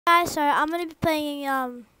Guys, so I'm gonna be playing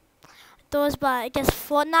those, but I guess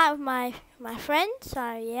Fortnite with my friend.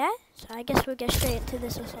 So yeah, so I guess we'll get straight into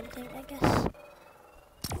this or something. I guess.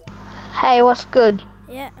 Hey, what's good?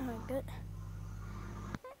 Yeah, good.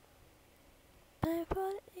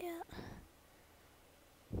 Yeah.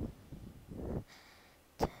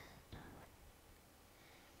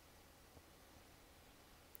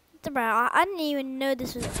 Bro, I didn't even know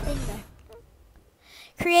this was a thing though.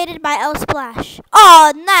 Created by L Splash.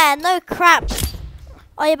 Oh nah, no crap.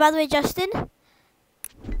 Oh yeah, by the way, Justin.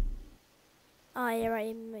 Oh yeah,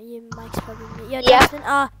 right. You mic's probably me. Yo, Justin.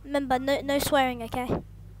 Remember, no swearing, okay?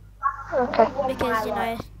 Okay. Because you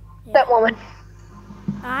know. Yeah. That woman.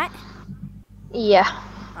 All right. Yeah.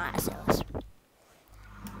 Alright, so let's.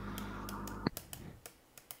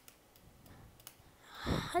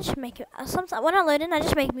 I just make it. Sometimes when I load in, I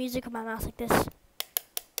just make music with my mouth like this.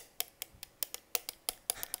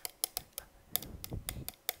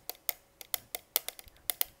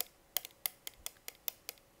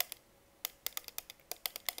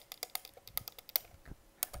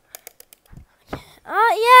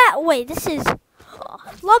 Yeah. Wait, this is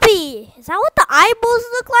lobby. Is that what the eyeballs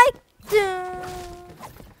look like?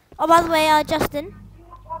 Oh, by the way, Justin.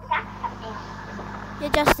 Yeah,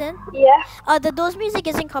 Justin. Yeah. The doors music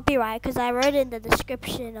isn't copyright because I wrote it in the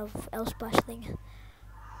description of L Splash thing.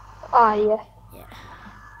 Oh yeah. Yeah.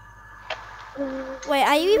 Wait,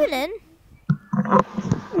 are you even in?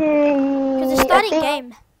 Because it's starting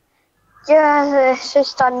game. Yeah, it's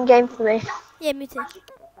just starting game for me. Yeah, me too.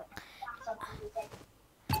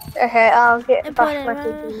 Okay, I'll get back Important. my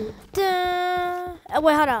TV.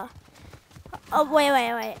 Wait, hold on. Oh, wait.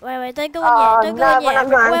 Don't go Oh, in yet. Don't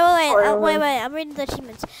go in yet. Wait. Wait. I'm reading the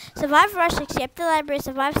achievements. Survive rush, escape the library,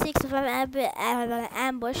 survive seek, survive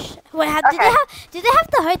ambush. Wait, did they have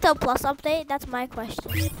the Hotel Plus update? That's my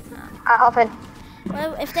question. I'll hop in.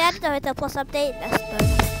 Well, if they had the Hotel Plus update, that's dope.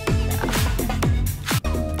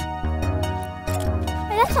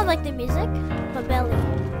 Hey, that sounds like the music. My belly.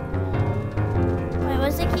 Wait,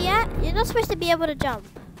 where's the key at? You're not supposed to be able to jump.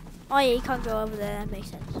 Oh yeah, you can't go over there. That makes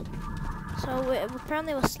sense. So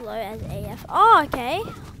apparently we're slow as AF. Oh, okay.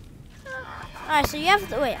 Alright, so you have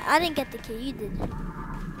to wait. I didn't get the key. You did.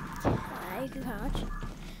 You can crouch.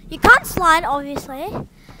 You can't slide, obviously.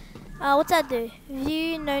 What's that do?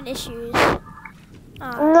 View known issues.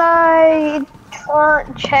 No, you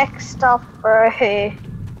can't check stuff, bro.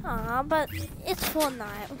 But it's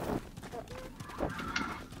Fortnite.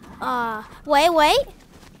 Wait.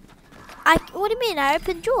 What do you mean? I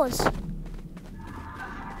opened drawers.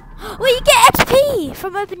 Well, you get XP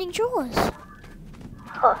from opening drawers.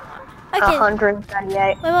 Oh, Okay.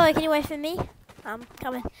 138. Wait, can you wait for me?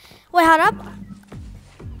 Coming. Wait, hold up.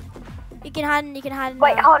 You can hide in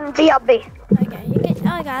Wait, hold on, VRB. Okay,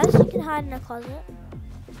 guys, you can hide in a closet.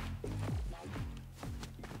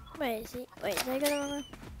 Wait, did I go the wrong way?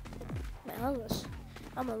 Wait, hold this.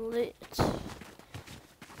 I'm a loot.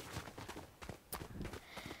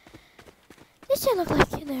 This should look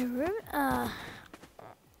like in a room.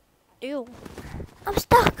 Ew. I'm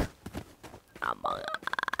stuck. Among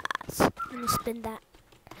Us. I'm gonna spin that.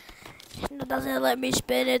 It doesn't let me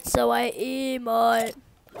spin it, so I emote.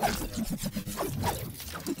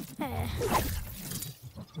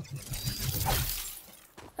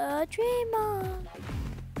 A dreamer.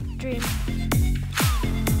 Dream.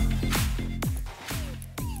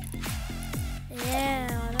 Yeah,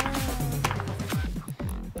 I know.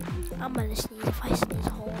 I'm gonna sneeze if I sneeze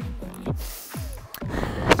hole.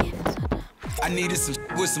 I needed some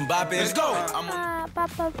with some bop in. Let's go.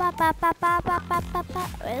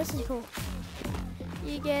 Wait, this is cool.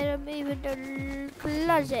 You get them even the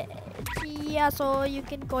closet. Yeah, so you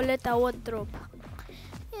can call it a wardrobe.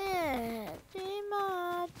 Yeah,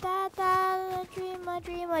 dreamer.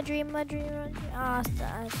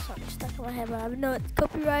 Something stuck in my head, but I have no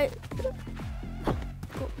copyright.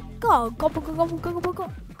 Go.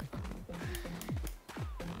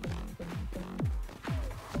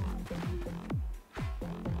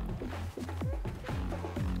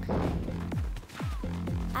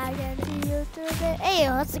 I can see you through the. Hey,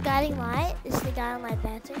 what's the guiding light? This is the guiding light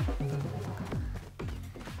banter.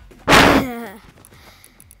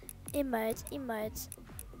 Emotes.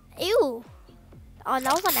 Ew. Oh,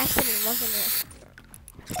 that was an accident, wasn't it?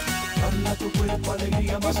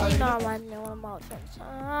 This is not one of my outfits.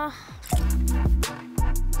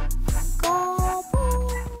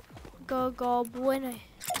 Go, bueno.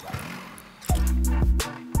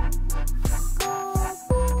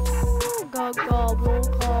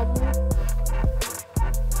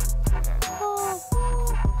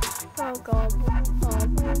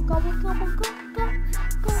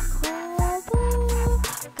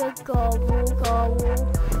 Go. gobble,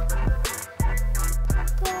 gobble.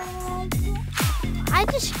 I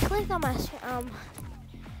just clicked on my this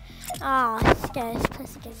guy's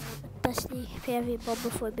classic again. Dusty POV Bob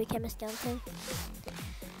before it became a skeleton.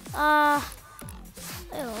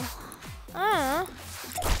 Ew.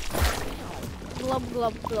 Glub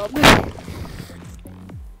glub glub.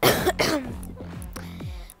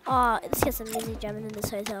 Let's get some music jamming in this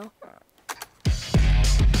hotel.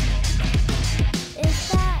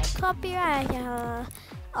 Is that copyright?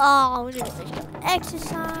 We need to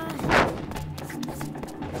exercise.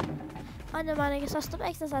 Undermining, so stop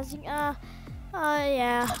exercising. Yeah.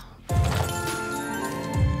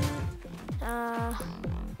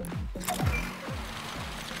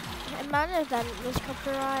 Imagine if that was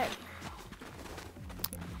copyright.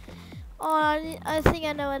 I think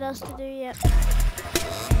I know what else to do yet.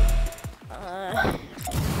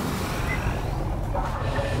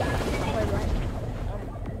 Wait.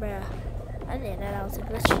 Bruh. I didn't know that was a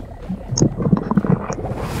glitch.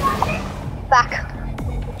 Back.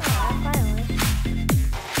 Finally.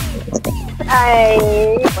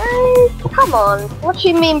 Come on. What do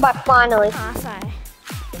you mean by finally? Sorry.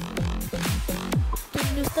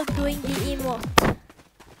 Can you stop doing the emote?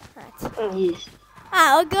 Right. Yes.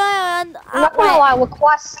 I'll go on. I'm not gonna lie, we're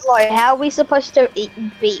quite slow. How are we supposed to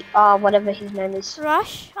beat whatever his name is?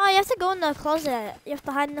 Rush? Oh, you have to go in the closet. You have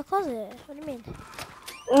to hide in the closet. What do you mean?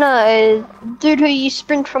 No, dude who you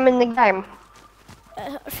sprint from in the game.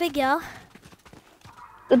 Figure.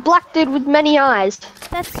 The black dude with many eyes.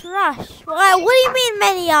 That's Rush. What do you mean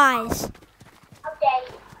many eyes? Okay.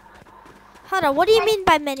 Hold on, what do you mean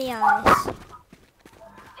by many eyes?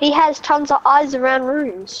 He has tons of eyes around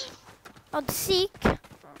rooms. Oh, the Seek?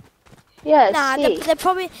 Yeah, Nah, Seek. they're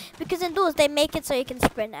probably, because in those they make it so you can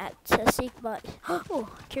sprint at Seek, but... Oh,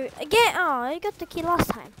 again, you got the key last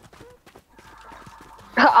time.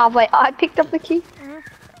 Wait, I picked up the key?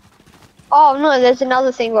 Oh no, there's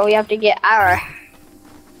another thing where we have to get arrow.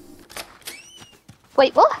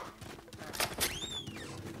 Wait, what?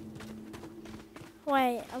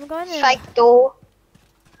 Wait, I'm going to... Fake door.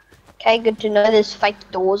 Okay, good to know there's fake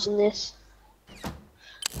doors in this.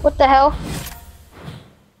 What the hell?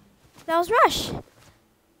 That was Rush.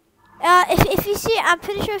 If you see, I'm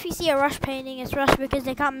pretty sure if you see a Rush painting, it's Rush because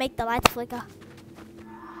they can't make the lights flicker.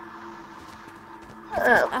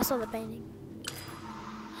 I saw the painting.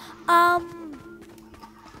 Can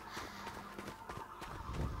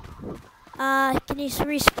you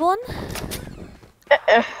respawn?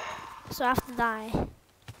 So I have to die.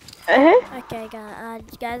 Okay,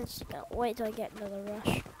 guys, just wait till I get another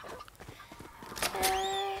Rush.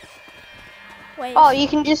 Wait. Oh, you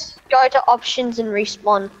can just go to options and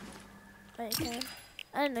respawn. Okay.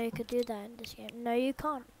 I didn't know you could do that in this game. No, you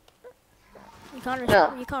can't. You can't.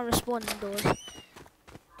 You can't respawn indoors.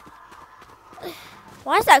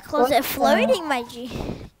 Why is that closet floating, my G?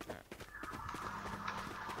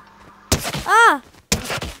 Ah!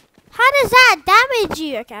 How does that damage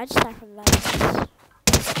you? Okay, I just died from that.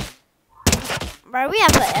 Bro, we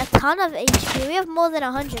have a ton of HP. We have more than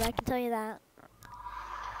 100, I can tell you that.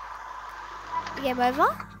 Game over?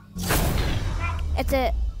 It's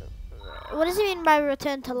a... What does it mean by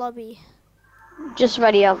return to lobby? Just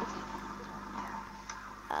ready up.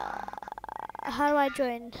 How do I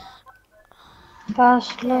join?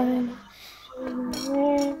 Fast load.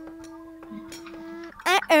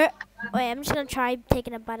 Wait, I'm just gonna try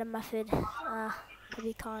taking a bite of my food. But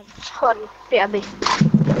we can't. Hold on, BRB.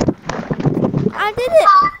 I did it!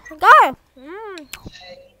 Go!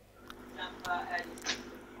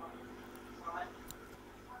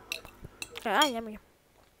 Yummy.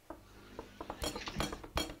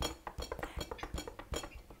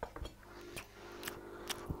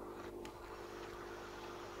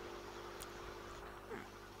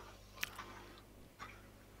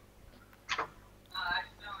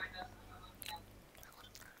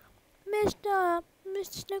 Mr.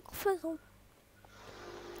 Snickle.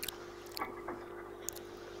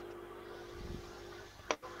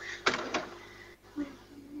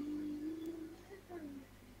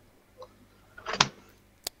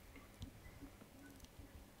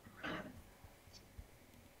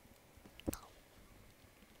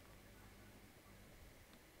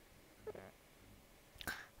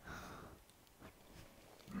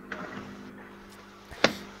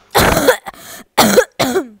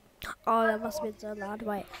 Oh, that must have been so loud.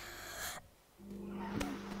 Wait.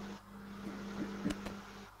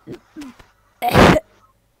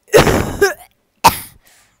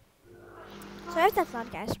 Sorry if that's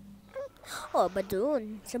loud, guys. Oh,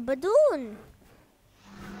 Badoon. It's a Badoon.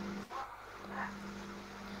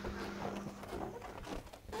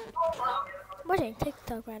 watching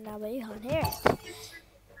TikTok right now, but you can't hear it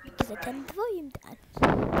because I turned the volume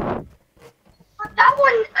down. But that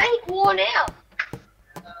one ain't worn out.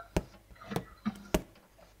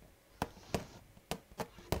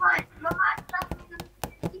 Right,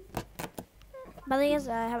 But I guess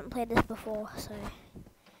I haven't played this before, so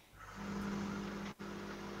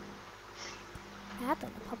I have to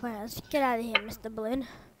pop out. Let's get out of here, Mr. Balloon.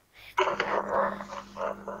 Alright,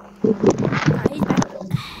 he's back.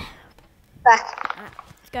 back. Alright,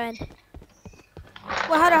 let's go in.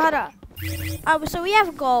 Well, hold on. Oh, so we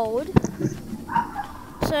have gold.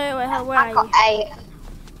 So, wait, where are you? 8.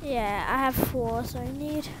 Yeah, I have 4, so I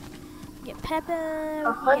need to get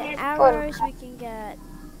pepper, we can get 100 arrows, we can get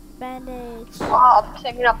band-aids. Oh, I'm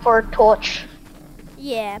picking up for a torch.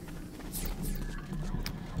 Yeah.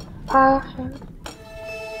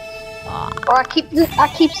 Or I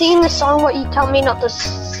keep singing the song, but you tell me not to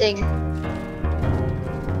sing.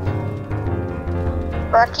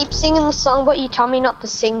 Or I keep singing the song, but you tell me not to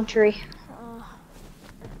sing, Tree.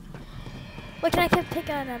 Wait, can I pick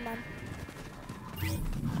on them, man?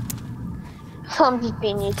 I'm just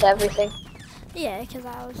being used to everything. Yeah, because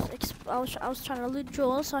I was trying to loot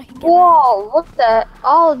drawers so I can get. Whoa! What the?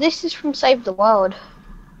 Oh, this is from Save the World.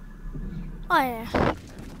 Oh yeah.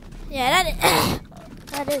 Yeah, that is.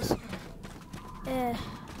 That is. Yeah.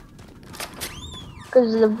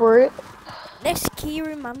 Because of the brute. Next key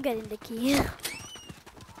room, I'm getting the key.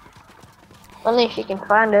 Only if you can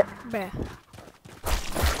find it. Bruh.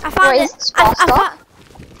 I found Wait, it. is this faster?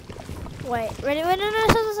 Wait, ready? Wait,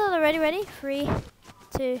 no, ready? 3,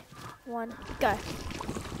 2, 1, go.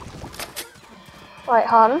 Wait,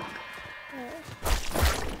 hold on.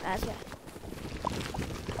 Let's go.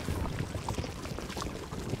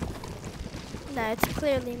 No, it's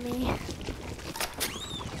clearly me.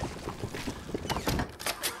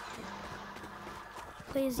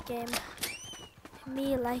 Please, game.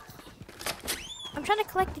 Me like. I'm trying to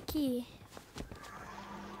collect the key.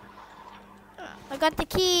 I got the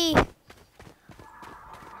key.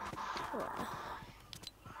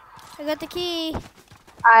 I got the key.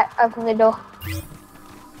 Alright, open the door.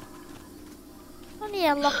 I need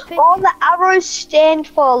a lockpick. All the arrows stand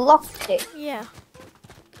for a lockpick. Yeah.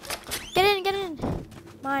 Get in.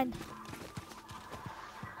 Mine.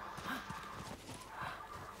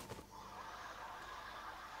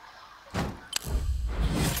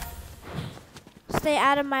 Stay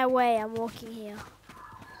out of my way, I'm walking here.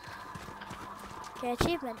 Okay,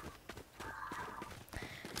 achievement.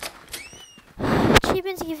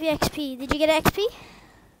 Achievements give you XP. Did you get XP?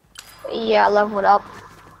 Yeah, I leveled up.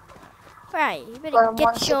 Right, you better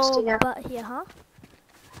get your now. butt here, huh?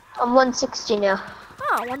 I'm 160 now.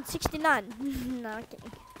 Oh, 169. No, I'm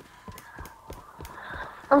kidding.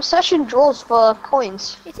 I'm searching drawers for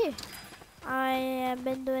coins. Me too. I have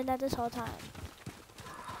been doing that this whole time.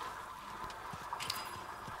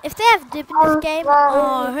 If they have dip in this game,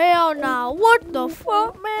 oh hell no! What the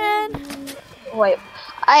fuck, man? Wait,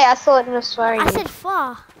 I thought it was swearing. I said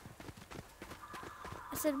far.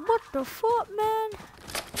 I said what the fuck, man?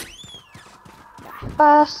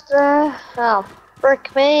 Faster! Oh,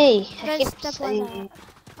 frick me! I Don't keep step on saying. that.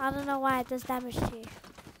 I don't know why it does damage to you.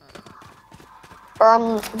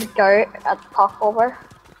 From the goat at the parkour bar.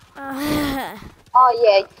 Uh, Oh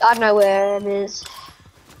yeah, I know where it is.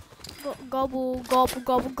 gobble, gobble,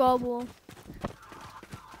 gobble, gobble.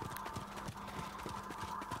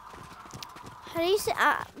 How do you say?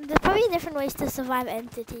 There's probably different ways to survive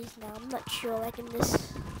entities now. I'm not sure, like in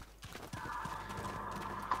this.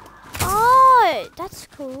 Oh, that's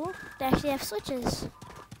cool. They actually have switches.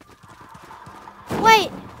 Wait,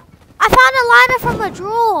 I found a lighter from a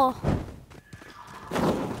drawer.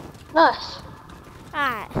 Nice.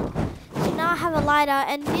 Alright, so now I have a lighter,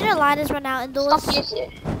 and you know lighters run out indoors. Stop using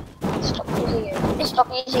it. Stop using it. Stop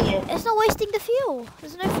using it. It's not wasting the fuel.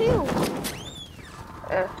 There's no fuel.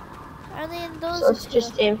 Only indoors. So it's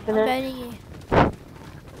just I'm infinite. burning you.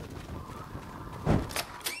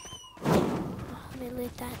 Let me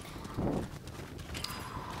loot that.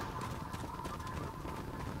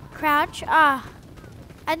 Crouch? Ah.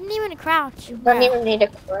 I didn't even crouch. You don't even need a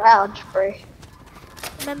crouch, bro.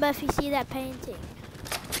 Remember if you see that painting.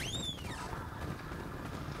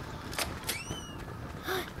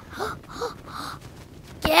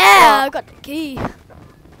 Yeah, I got the key.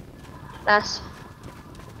 Nice.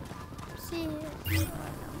 See.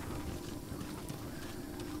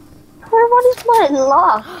 What is my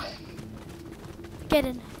lock? Get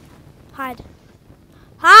in. Hide.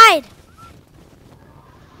 Hide!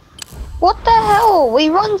 What the hell? We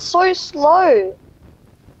run so slow.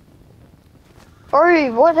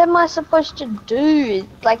 Bro, what am I supposed to do?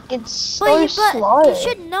 Like, it's so slow. You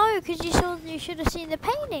should know because you You should have seen the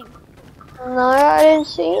painting. No, I didn't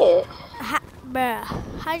see it. Bruh,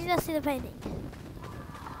 how did you not see the painting?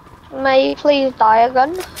 May you please die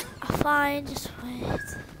again? Fine, just wait.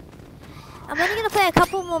 I'm only gonna play a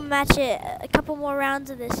couple more rounds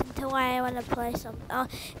of this until I want to play some.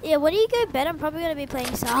 Yeah, when do you go to bed? I'm probably gonna be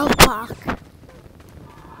playing South Park.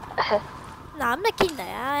 No, I'm not kidding.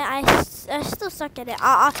 I still suck at it.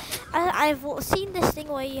 I've seen this thing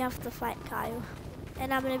where you have to fight Kyle,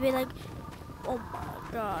 and I'm gonna be like, oh my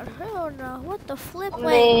god, hell no! What the flip?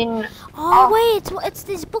 Wait. It's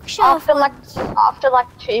this bookshelf. After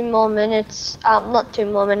like 2 more minutes, not 2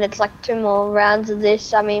 more minutes, like 2 more rounds of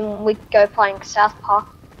this. I mean, we go playing South Park.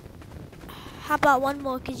 How about one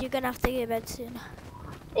more? Cause you're gonna have to go to bed soon.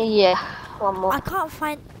 Yeah, one more. I can't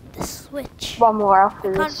find the switch. One more after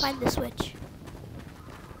I this. can't find the switch.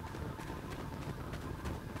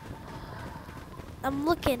 I'm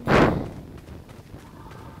looking.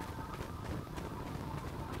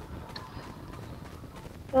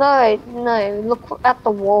 No, look at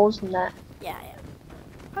the walls and that. Yeah.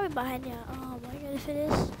 Probably behind you. Oh my god, if it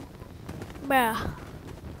is. Bruh.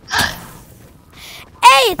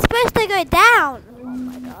 Hey, it's supposed to go down! Oh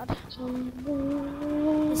my god.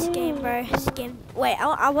 This game, bro. This game. Wait,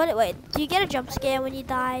 I want it. Wait, do you get a jump scare when you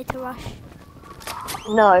die to rush?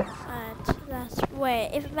 No.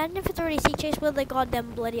 And imagine if it's already sea chase with the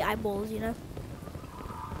goddamn bloody eyeballs, you know?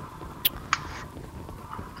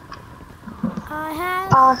 I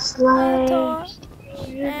have a torch,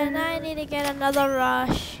 and I need to get another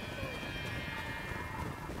rush.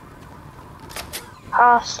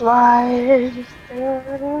 Slide.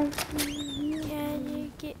 Can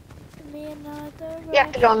you get me another rush? You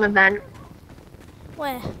have to go on the van.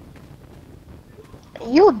 Where?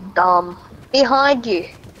 You're dumb. Behind you.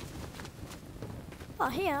 Oh,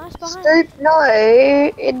 here, it's behind. No,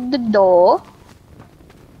 in the door.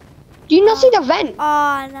 Do you not see the vent?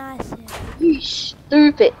 Oh, no, I see it. You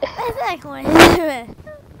stupid. Exactly.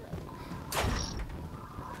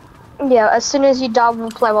 Yeah, as soon as you die, we'll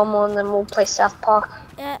play one more and then we'll play South Park.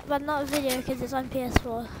 Yeah, but not video because it's on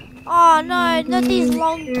PS4. Oh, no, not these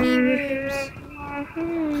long key rooms.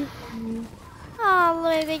 Oh,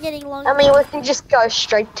 we're getting long. I mean, we can just go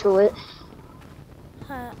straight to it.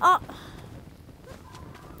 Oh.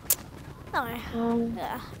 No.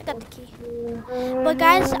 Yeah, I got the key. But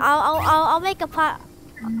guys, I'll make a part.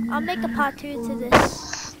 I'll make a part 2 to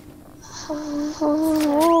this. I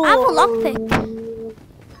have a lockpick.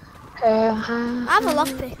 I have a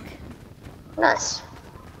lockpick. Nice.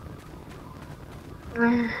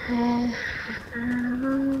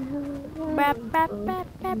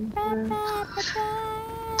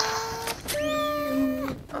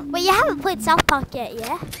 Wait, you haven't played South Park yet,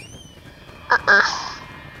 yeah?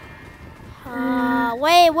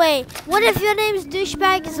 Wait. What if your name's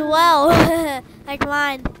douchebag as well? Like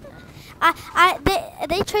mine.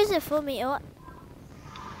 They chose it for me. What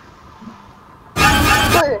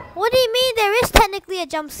do you mean? There is technically a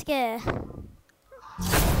jump scare.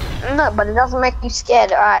 No, but it doesn't make you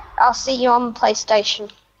scared. Alright, I'll see you on the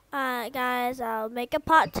PlayStation. Alright guys, I'll make a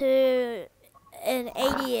part 2 in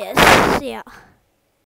 80 years. See ya.